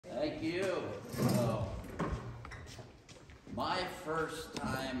Thank you. So, my first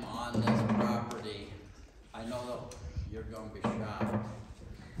time on this property, I know that you're going to be shocked.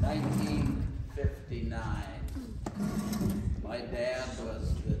 1959. My dad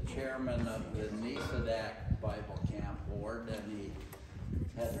was the chairman of the Nisadak Bible Camp Board, and he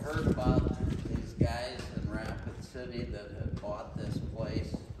had heard about these guys in Rapid City that had bought this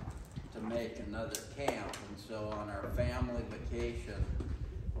place to make another camp. And so on our family vacation,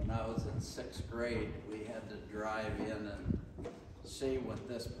 when I was in 6th grade, we had to drive in and see what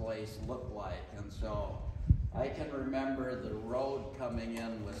this place looked like. And so I can remember the road coming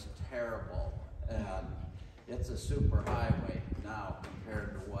in was terrible, and it's a super highway now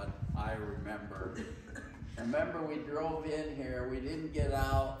compared to what I remember. Remember, we drove in here, we didn't get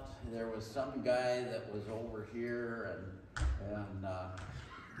out. There was some guy that was over here, and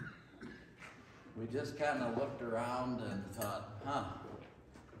we just kind of looked around and thought,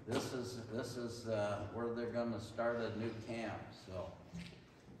 this is where they're going to start a new camp. So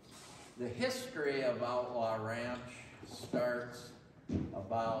the history of Outlaw Ranch starts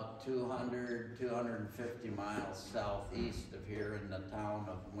about 250 miles southeast of here in the town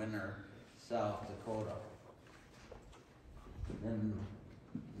of Winter, South Dakota. In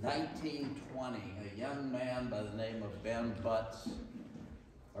 1920, a young man by the name of Ben Butts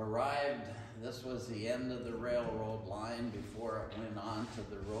arrived. This was the end of the railroad line before it went on to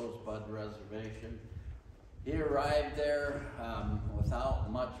the Rosebud Reservation. He arrived there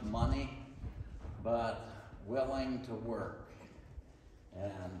without much money, but willing to work.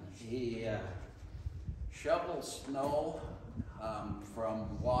 And he shoveled snow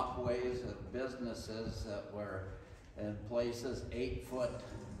from walkways of businesses that were in places 8-foot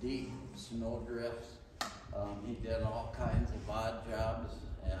deep snow drifts. He did all kinds of odd jobs,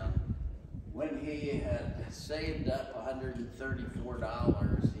 and when he had saved up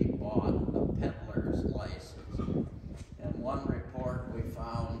 $134, he bought a peddler's license. In one report we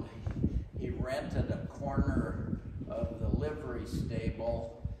found he rented a corner of the livery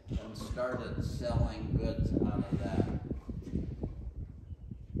stable and started selling goods out of that.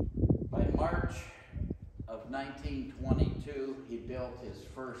 By March of 1922, he built his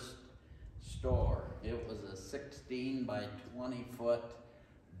first store. It was a 16 by 20 foot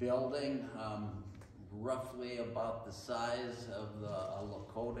building, roughly about the size of a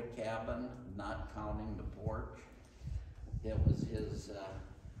Lakota cabin, not counting the porch. It was his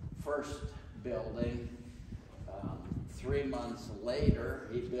first building. 3 months later,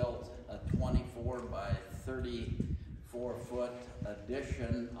 he built a 24 by 34 foot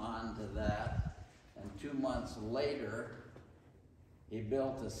addition onto that. And 2 months later, he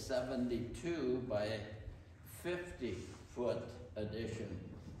built a 72 by 50 foot addition.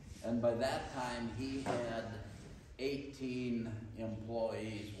 And by that time, he had 18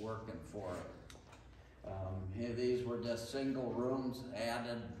 employees working for it. These were just single rooms,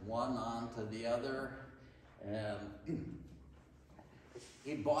 added one onto the other. And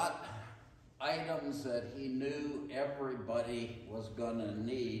he bought items that he knew everybody was going to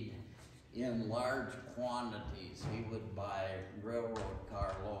need in large quantities. He would buy railroad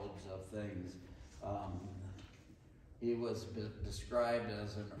car loads of things. He was described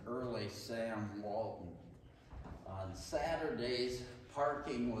as an early Sam Walton. On Saturdays,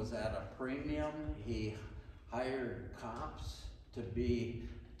 parking was at a premium. He hired cops to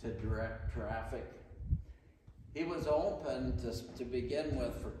direct traffic. He was open to begin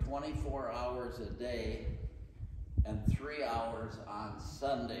with for 24 hours a day and 3 hours on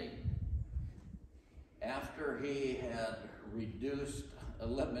Sunday. After he had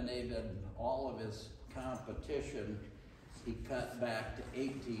eliminated all of his competition, he cut back to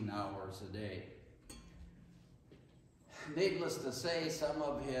 18 hours a day. Needless to say, some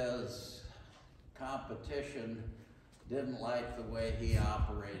of his competition didn't like the way he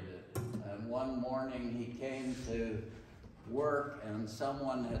operated. And one morning he came to work, and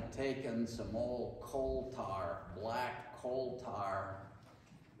someone had taken some old coal tar, black coal tar,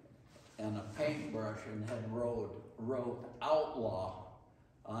 and a paintbrush, and had wrote Outlaw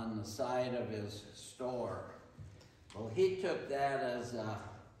on the side of his store. Well, he took that as a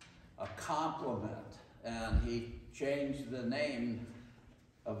compliment, and he changed the name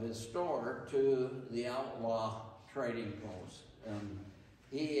of his store to the Outlaw Trading Post. And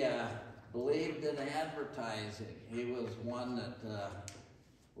he believed in advertising. He was one that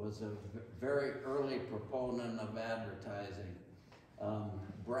was a very early proponent of advertising.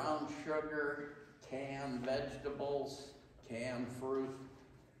 Brown sugar, canned vegetables, canned fruit,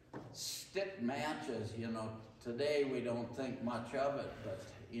 stick matches. You know, today we don't think much of it, but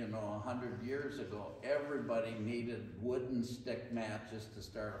you know, 100 years ago, everybody needed wooden stick matches to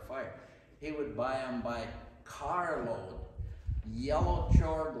start a fire. He would buy them by carload. Yellow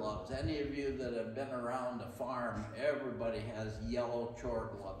chore gloves. Any of you that have been around a farm, everybody has yellow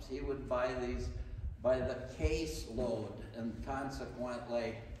chore gloves. He would buy these by the case load, and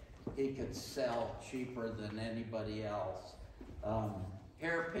consequently, he could sell cheaper than anybody else.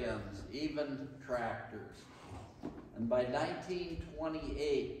 Hairpins, even tractors. And by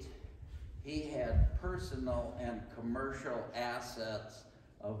 1928, he had personal and commercial assets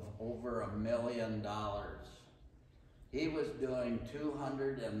of over $1 million. He was doing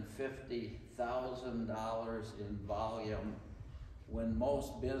 $250,000 in volume when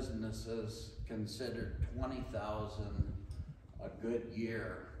most businesses considered $20,000 a good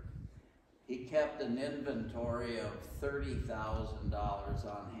year. He kept an inventory of $30,000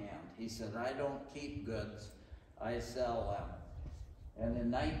 on hand. He said, I don't keep goods, I sell them. And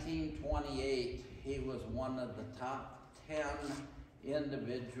in 1928, he was one of the top 10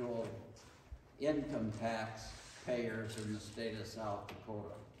 individual income tax payers in the state of South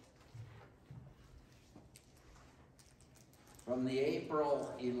Dakota. From the April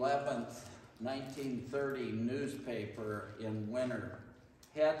 11th, 1930 newspaper in Winter,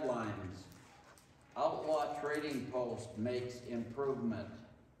 headlines: Outlaw Trading Post makes improvement.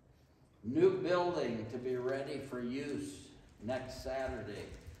 New building to be ready for use next Saturday.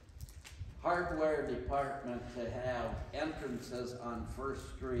 Hardware department to have entrances on First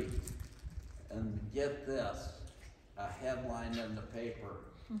Street. And get this, a headline in the paper: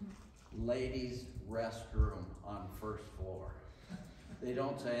 ladies' restroom on first floor. They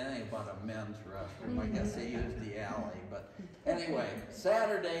don't say anything about a men's restroom. I guess they use the alley. But anyway,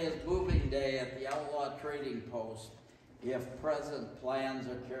 Saturday is moving day at the Outlaw Trading Post if present plans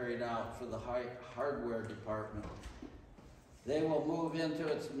are carried out for the hardware department. They will move into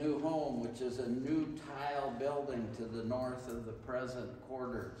its new home, which is a new tile building to the north of the present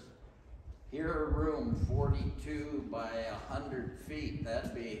quarters. Here, a room 42 by 100 feet.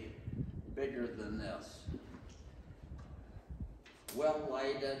 That'd be bigger than this. Well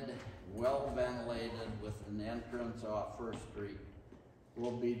lighted, well ventilated, with an entrance off First Street,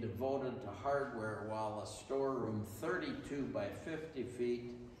 will be devoted to hardware, while a storeroom 32 by 50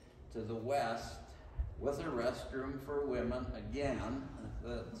 feet to the west, with a restroom for women, again,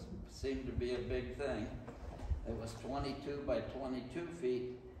 that seemed to be a big thing. It was 22 by 22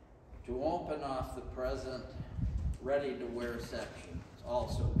 feet to open off the present ready-to-wear section. It's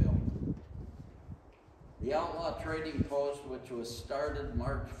also built. The Outlaw Trading Post, which was started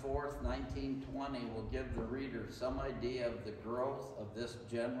March 4th, 1920, will give the reader some idea of the growth of this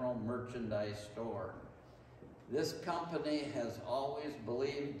general merchandise store. This company has always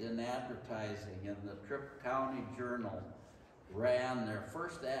believed in advertising, and the Tripp County Journal ran their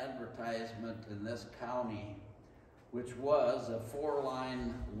first advertisement in this county, which was a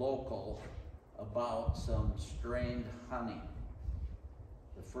 4-line local about some strained honey.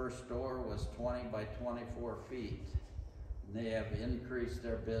 The first store was 20 by 24 feet. And they have increased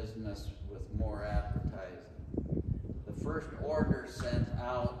their business with more advertising. The first order sent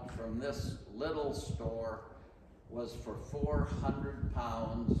out from this little store was for 400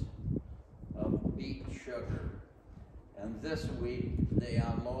 pounds of beet sugar. And this week they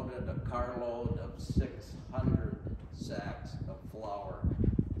unloaded a carload of 600 sacks of flour.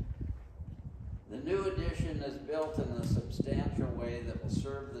 The new addition is built in a substantial way that will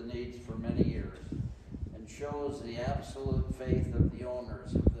serve the needs for many years and shows the absolute faith of the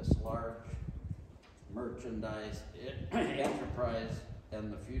owners of this large merchandise enterprise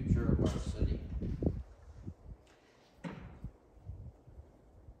and the future of our city.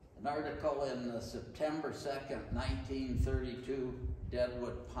 An article in the September 2nd, 1932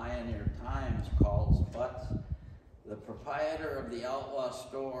 Deadwood Pioneer Times calls Butts the proprietor of the Outlaw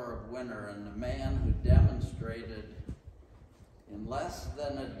Store of Winter and the man who demonstrated in less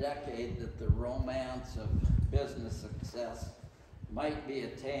than a decade that the romance of business success might be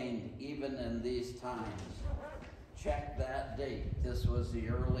attained even in these times. Check that date. This was the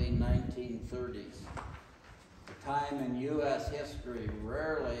early 1930s, a time in U.S. history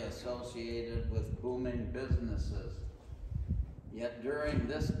rarely associated with booming businesses. Yet during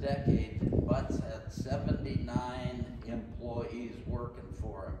this decade, Butts had 79 employees working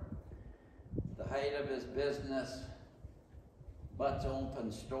for him. At the height of his business, Butts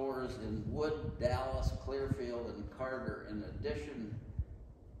opened stores in Wood, Dallas, Clearfield, and Carter. In addition,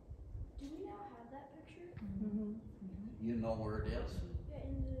 do we now have that picture? Mm-hmm. You know where it is? Yeah,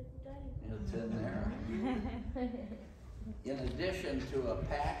 in the dining room. It's in there. In addition to a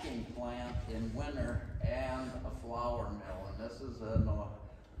packing plant in Winter and a flour mill. And this is an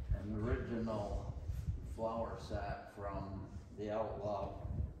an original flour sack from the Outlaw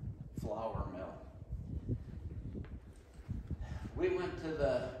flour mill. We went to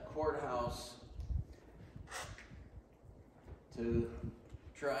the courthouse to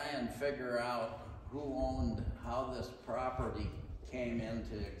try and figure out who owned how this property came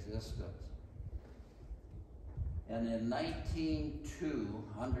into existence. And in 1902,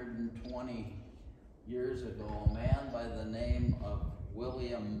 120 years ago, a man by the name of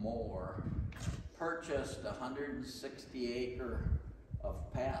William Moore purchased a 160-acre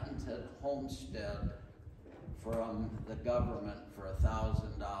of patented homestead from the government for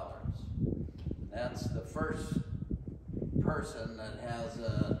 $1,000. That's the first person that has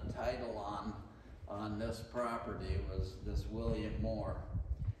a title on this property, was this William Moore.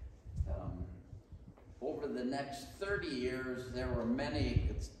 Over the next 30 years, there were many,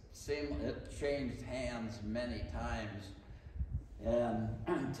 it changed hands many times, and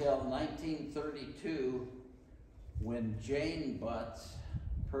until 1932, when Jane Butts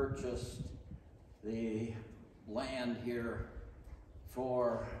purchased the land here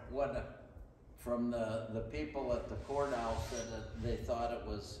for from the people at the courthouse that they thought it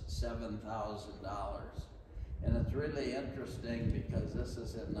was $7,000. And it's really interesting because this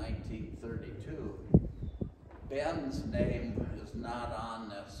is in 1932. Ben's name is not on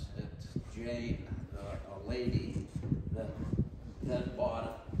this. It's Jane, a lady that bought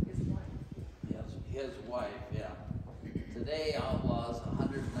it. His wife. Yes, his wife, yeah. Today, Outlaw's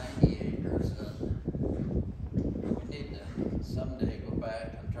 190 acres, and we need to someday go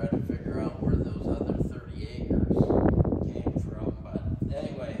back and try to figure out where those other 30 acres came from. But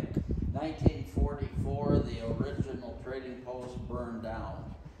anyway, 1944, the original trading post burned down.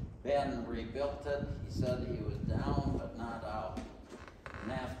 Ben rebuilt it. He said he was down but not out.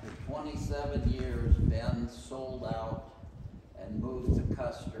 And after 27 years, Ben sold out and moved to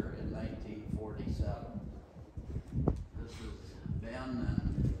Custer in 1947. This is Ben and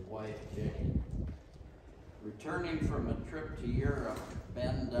his wife, Jane. Returning from a trip to Europe,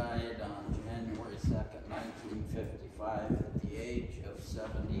 Ben died on January 2nd, 1955 at the age of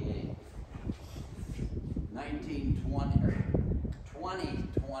 78.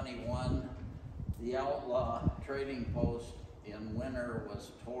 2021, the Outlaw trading post in winter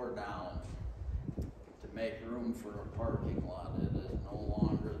was tore down to make room for a parking lot. It is no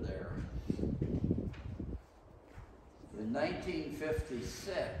longer there. In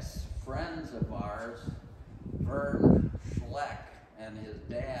 1956, friends of ours, Vern Schleck and his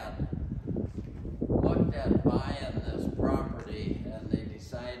dad, looked at buying this property, and they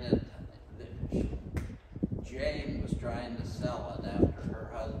decided that Jane was trying to sell it after her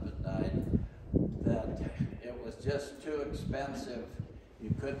husband died, that it was just too expensive.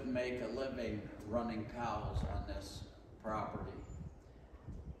 You couldn't make a living running cows on this property.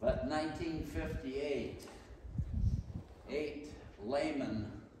 But in 1958, 8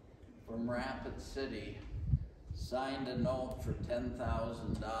 laymen from Rapid City signed a note for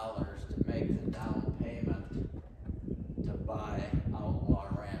 $10,000 to make the down payment to buy Outlaw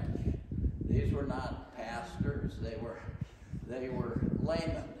Ranch. These were not pastors, they were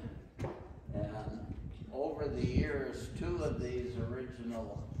laymen. And over the years, 2 of these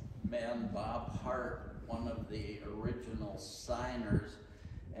original men, Bob Hart, one of the original signers,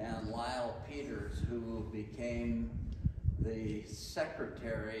 and Lyle Peters, who became the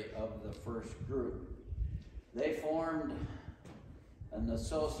secretary of the first group. They formed an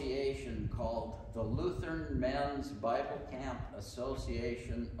association called the Lutheran Men's Bible Camp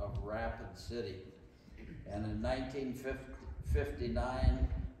Association of Rapid City. And in 1959,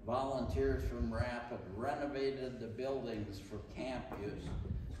 volunteers from Rapid renovated the buildings for camp use.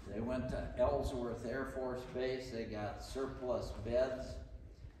 They went to Ellsworth Air Force Base. They got surplus beds.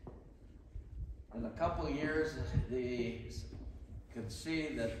 In a couple of years, they could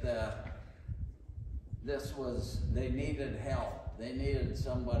see that they needed help. They needed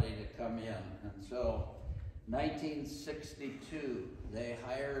somebody to come in. And so, 1962, they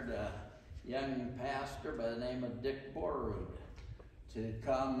hired a young pastor by the name of Dick Borrud to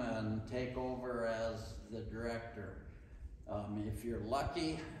come and take over as the director. If you're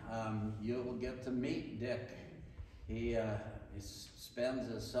lucky, you'll get to meet Dick. He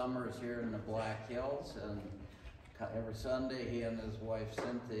spends his summers here in the Black Hills, and every Sunday he and his wife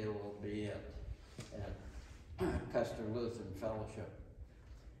Cynthia will be at Custer Lutheran Fellowship.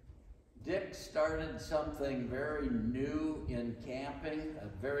 Dick started something very new in camping, a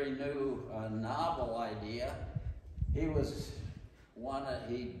very new novel idea. He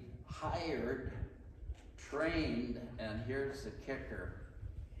hired, trained, and here's the kicker,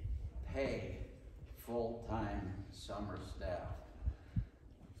 pay full-time summer staff.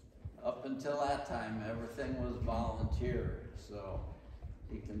 up until that time, everything was volunteer. So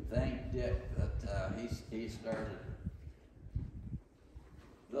you can thank Dick that he started.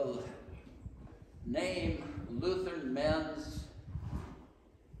 The name Lutheran Men's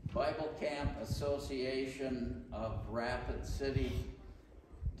Bible Camp Association of Rapid City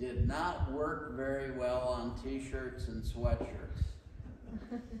did not work very well on t-shirts and sweatshirts.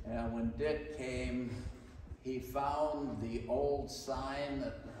 And when Dick came, he found the old sign,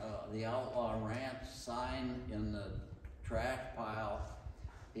 that the Outlaw Ranch sign in the trash pile.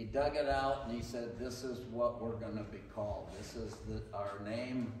 He dug it out and he said, this is what we're going to be called. This is our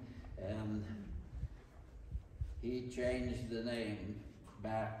name. And he changed the name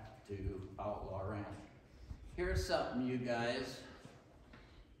back to Outlaw Ranch. Here's something, you guys.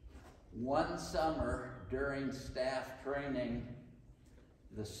 One summer during staff training,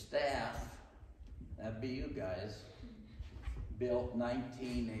 the staff, that'd be you guys, built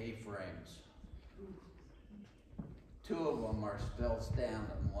 19 A-frames. 2 of them are still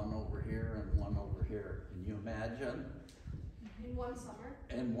standing, one over here and one over here. Can you imagine? In one summer?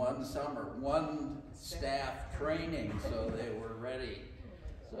 In one summer, one staff training, so they were ready.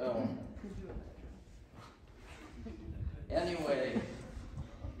 So, anyway,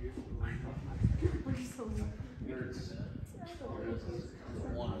 here's the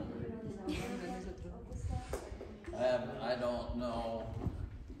one. I don't know.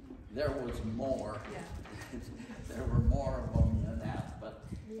 There was more. There were more of them than that. But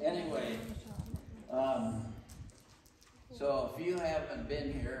anyway, so if you haven't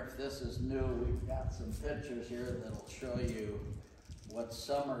been here, if this is new, we've got some pictures here that'll show you what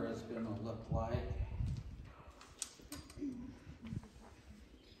summer is going to look like.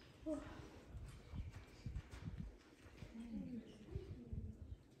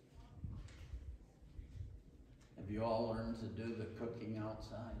 Have you all learned to do the cooking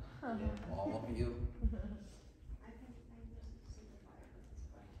outside? Yeah. All of you? I think I just see the fire, but it's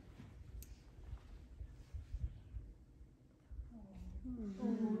fine.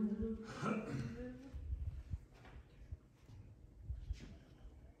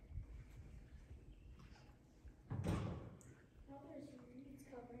 Oh, there's reeds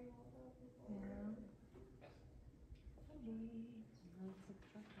covering all the people.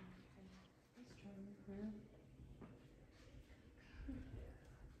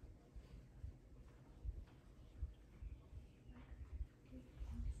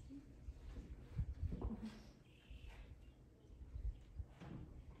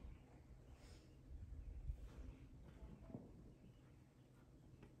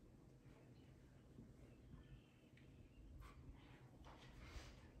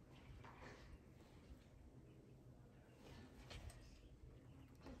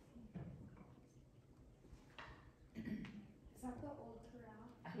 Is that the old corral?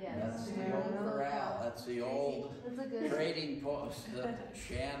 Yeah. That's the old corral. That's the old trading post that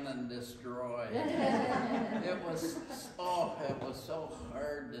Shannon destroyed. It was so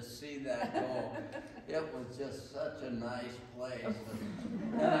hard to see that go. It was just such a nice place.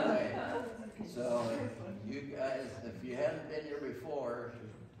 Anyway, so you guys, if you hadn't been here before,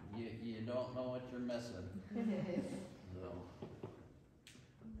 you don't know what you're missing. So,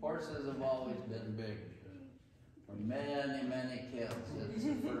 horses have always been big. For many, many kids, it's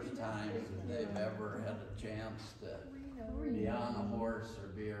the first time they've ever had a chance to be on a horse or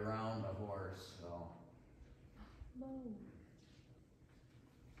be around a horse. So.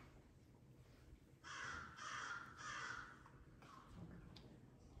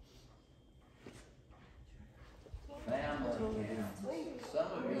 Family camp.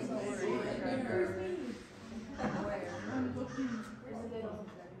 Some of you may be in there.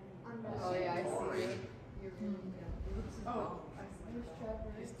 Oh yeah, I see it. Oh,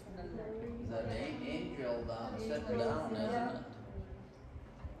 Is that angel down, sitting down, isn't it?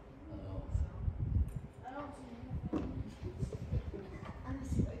 Oh. I don't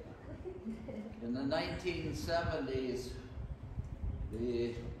see In the 1970s,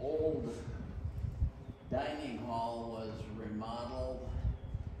 the old dining hall was remodeled.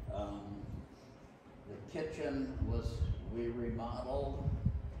 The kitchen we remodeled,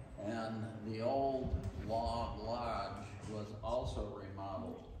 and the old log lodge was also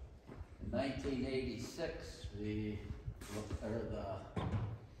remodeled. In 1986, the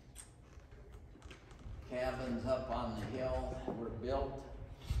cabins up on the hill were built,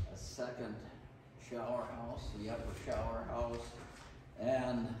 a second shower house, the upper shower house,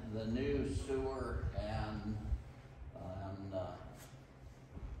 and the new sewer and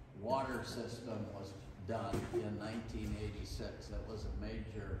water system was done in 1986. That was a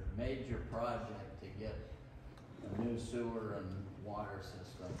major project to get a new sewer and water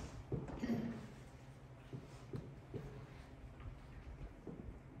system.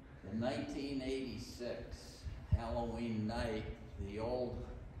 In 1986, Halloween night, the old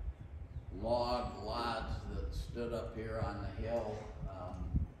log lodge that stood up here on the hill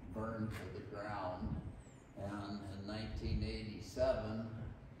burned to the ground. And in 1987,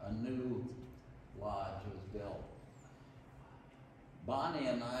 a new lodge was built. Bonnie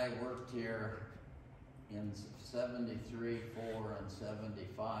and I worked here in 73, 4, and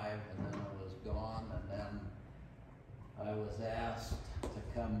 75, and then I was gone, and then I was asked to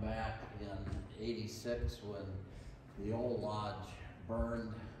come back in 86 when the old lodge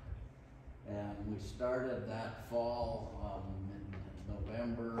burned, and we started that fall in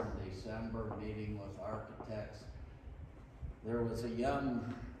November and December, meeting with architects. There was a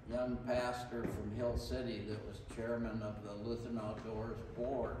young pastor from Hill City that was chairman of the Lutheran Outdoors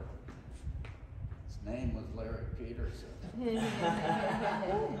board. His name was Larry Peterson.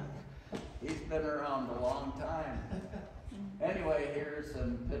 He's been around a long time. Anyway, here's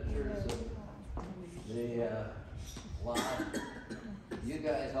some pictures of the lodge. You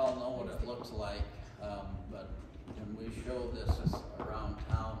guys all know what it looks like, but when we show this around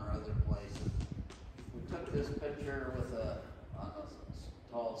town or other places, we took this picture with on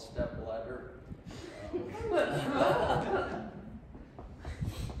a tall step ladder.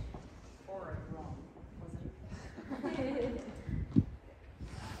 Or a drum, wasn't it?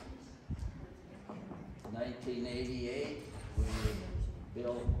 1988, we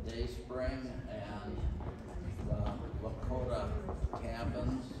built Dayspring, and the Lakota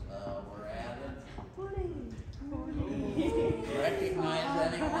cabins were added.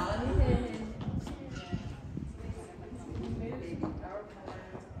 Recognize anyone?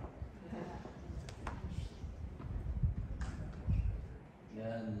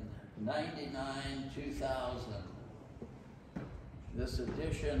 In 99, 2000, this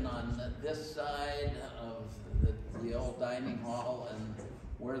addition on this side of the old dining hall and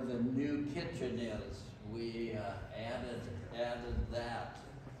where the new kitchen is, we added that.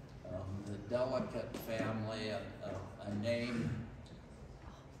 The Delicate family, a name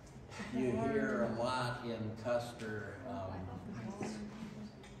you hear a lot in Custer,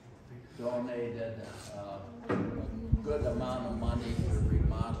 donated a good amount of money to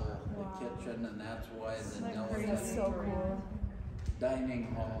remodel the kitchen, and that's why the Delicate dining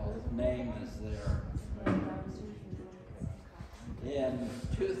hall name is there. In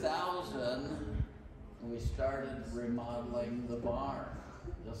 2000, we started remodeling the barn.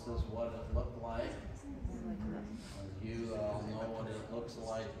 This is what it looked like. As you all know what it looks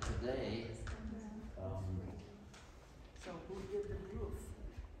like today. So who did the roof?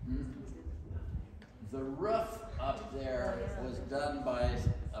 The roof up there was done by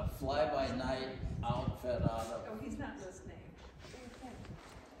a fly-by-night outfit out of... Oh, he's not listening.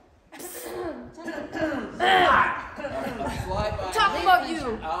 A fly-by-night Talk about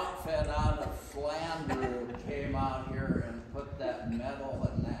you. outfit out of Flandreau came out here and put that metal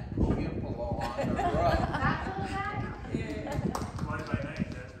and that cupola on the roof. Yeah. Fly by night,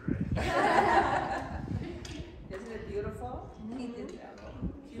 that's right. Isn't it beautiful? He did that.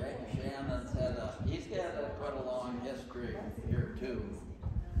 Shannon's he's got quite a long history here too.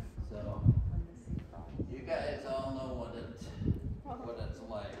 So you guys all know what it's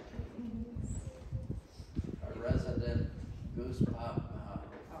like. A resident goose pop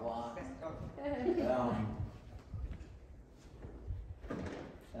flock.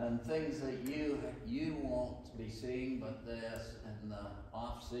 And things that you won't be seeing, but this and the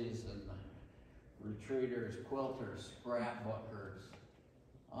off-season retreaters, quilters, scrapbookers.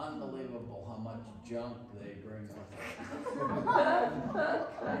 Unbelievable how much junk they bring with them.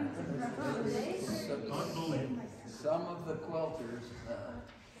 Unbelievable. Some of the quilters,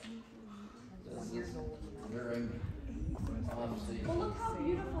 this is during off-season. Well, look how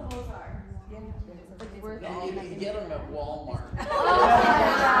beautiful those are. And you can get them at Walmart.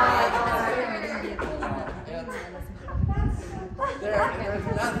 There's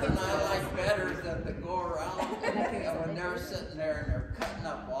nothing I like better than to go around and when they're sitting there and they're cutting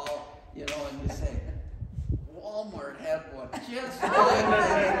up all, and you say, Walmart had one just like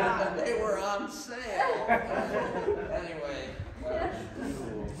that, and they were on sale. Anyway.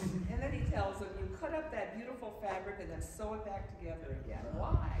 And then he tells them, you cut up that beautiful fabric and then sew it back together again.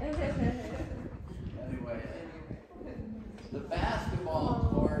 Why? Anyway, the basketball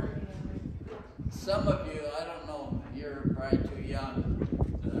court, some of you, I don't know, you're probably too young,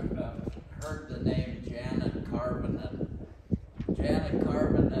 heard the name Janet Carbonen. Janet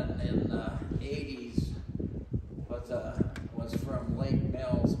Carbonen in the 80s was from Lake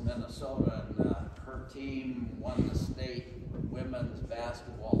Mills, Minnesota, and her team won the state women's women's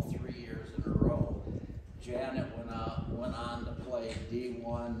basketball 3 years in a row. Janet went on to play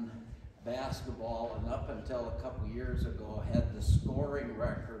D1 basketball, and up until a couple years ago had the scoring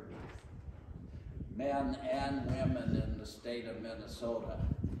record, men and women, in the state of Minnesota.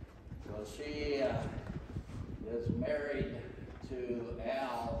 So she is married to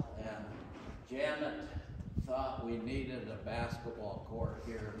Al, and Janet thought we needed a basketball court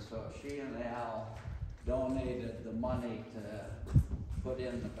here, so she and Al donated the money to put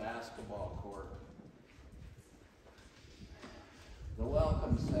in the basketball court. The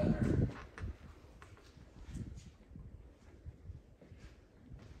Welcome Center.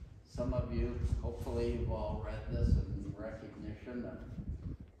 Some of you, hopefully you've all read this in recognition,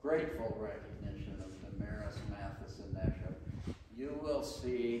 grateful recognition of Damaris Matheson Nesham. You will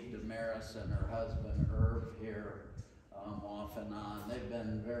see Damaris and her husband Irv here off and on. They've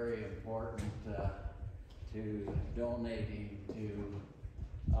been very important to donating to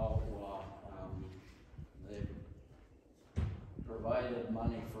Outlaw. They've provided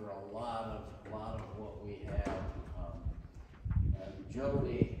money for a lot of what we have. And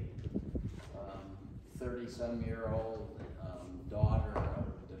Jody, 30-some-year-old daughter of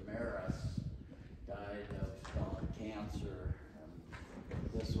Damaris, died of cancer.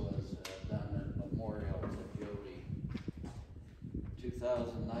 This was done in memorial to Jody.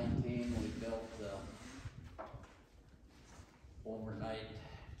 2019, we built the overnight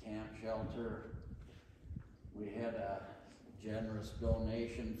camp shelter. We had a generous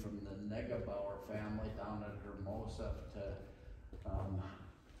donation from the Negebauer family down at Hermosa to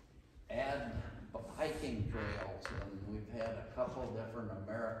add hiking trails, and we've had a couple different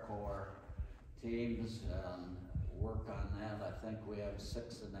AmeriCorps teams work on that. I think we have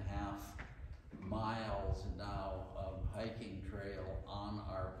 6.5 miles now of hiking trail on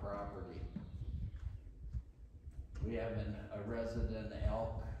our property. We have a resident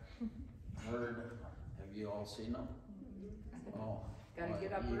elk herd. Have you all seen them? Oh, Gotta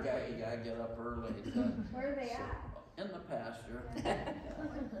get up you early. gotta get up early. Where are they at? In the pasture.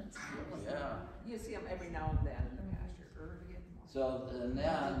 Yeah. You see them every now and then in the pasture, early in the morning. So, and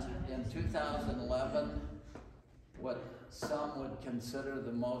then in 2011, what some would consider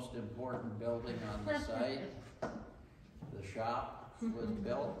the most important building on the site, the shop, was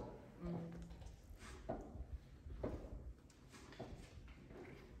built.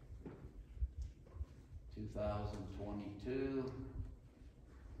 2022,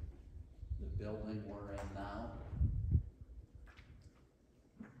 the building we're in now.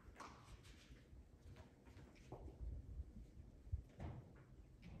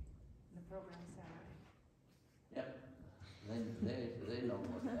 The program center. Yep, they know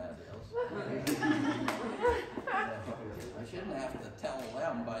what that is. I shouldn't have to tell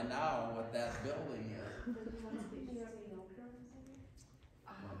them by now what that building is.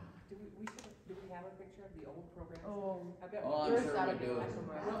 Do we have a picture of the old program? Oh, I bet Oh, I'm there's sure gotta we be do. one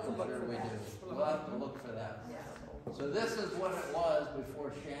somewhere. I'm We'll look sure for we that. do. We'll have to look for that. So this is what it was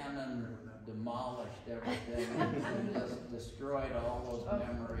before Shannon demolished everything and just destroyed all those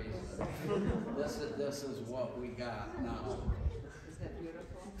memories. This is what we got now. Isn't that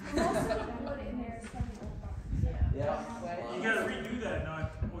beautiful? Put it in there, some of the Yeah. You gotta redo that now.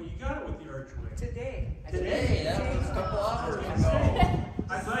 Well, you got it with the archway. Today. I think Today, that was a couple hours ago.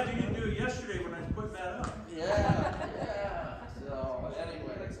 I'm glad you didn't do it yesterday when I was putting that up. Yeah. So It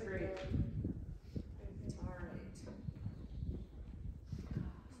anyway. looks great. All right.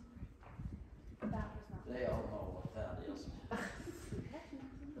 That was not. They all know what that is.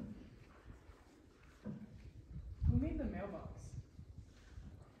 who made the mailbox?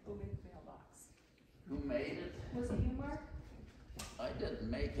 Who made the mailbox? Who made it? Was it you, Mark? I didn't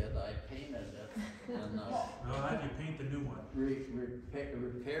make it, I painted it. And Well, how do you paint the new one?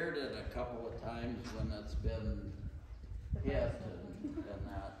 repaired it a couple of times when it's been hit and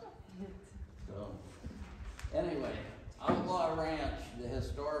that. So, anyway, Outlaw Ranch, the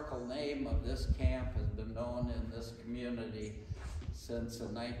historical name of this camp, has been known in this community since the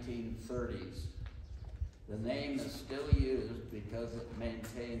 1930s. The name is still used because it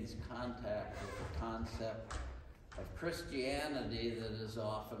maintains contact with the concept of Christianity that is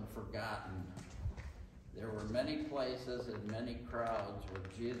often forgotten. There were many places and many crowds where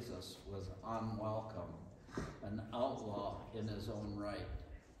Jesus was unwelcome, an outlaw in his own right.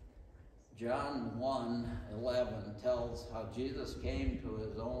 John 1:11 tells how Jesus came to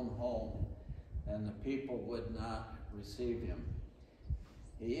his own home and the people would not receive him.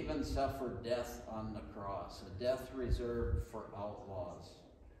 He even suffered death on the cross, a death reserved for outlaws.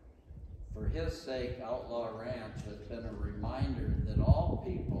 For his sake, Outlaw Ranch has been a reminder that all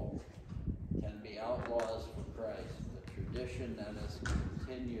people can be outlaws for Christ, the tradition that has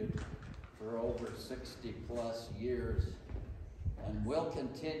continued for over 60 plus years and will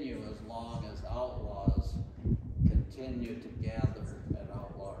continue as long as outlaws continue to gather at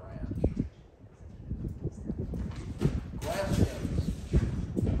Outlaw Ranch. Questions?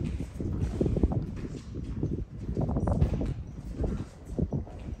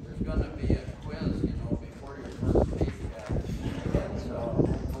 There's going to be a quiz, you know, before your first paycheck. And so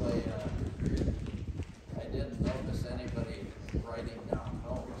hopefully, I didn't notice anybody writing down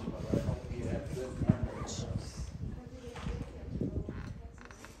notes, but I hope you have good memories.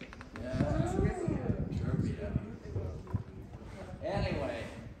 Yeah, trivia. Anyway,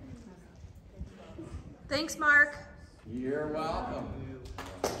 Thanks, Mark. you're welcome.